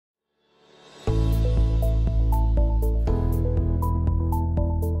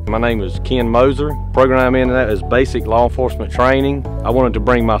My name is Ken Moser. Program in that is basic law enforcement training. I wanted to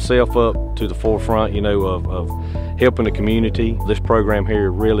bring myself up to the forefront, of helping the community. This program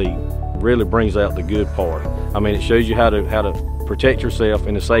here really brings out the good part. I mean, it shows you how to protect yourself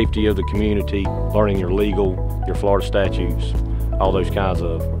in the safety of the community, learning your Florida statutes, all those kinds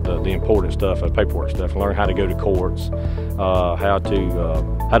of the important stuff, paperwork stuff, learn how to go to courts, how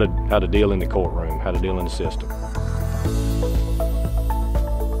to deal in the courtroom, how to deal in the system.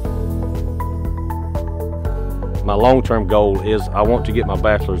 My long-term goal is I want to get my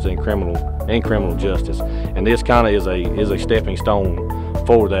bachelor's in criminal justice, and this kind of is a stepping stone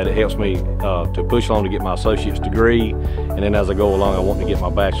for that. It helps me to push on to get my associate's degree, and then as I go along, I want to get my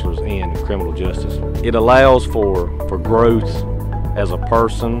bachelor's in criminal justice. It allows for growth as a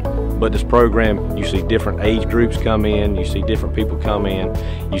person, but this program, you see different age groups come in, you see different people come in,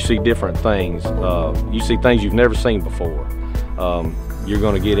 you see different things. You see things you've never seen before. You're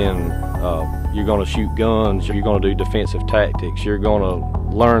going to get in, you're going to shoot guns, you're going to do defensive tactics, you're going to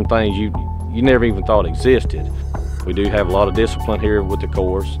learn things you never even thought existed. We do have a lot of discipline here with the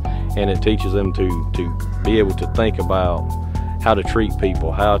course, and it teaches them to be able to think about how to treat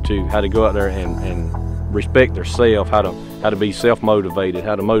people, how to go out there and respect themselves, how to be self-motivated,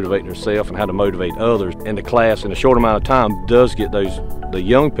 how to motivate themselves and how to motivate others. And the class in a short amount of time does get the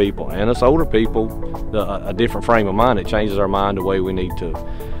young people and us older people a different frame of mind. It changes our mind the way we need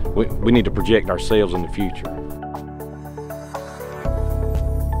to project ourselves in the future.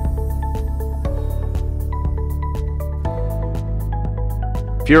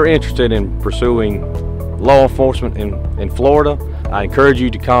 If you're interested in pursuing law enforcement in Florida, I encourage you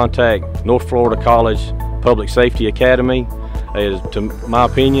to contact North Florida College Public Safety Academy. To my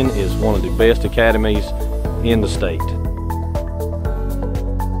opinion, is one of the best academies in the state.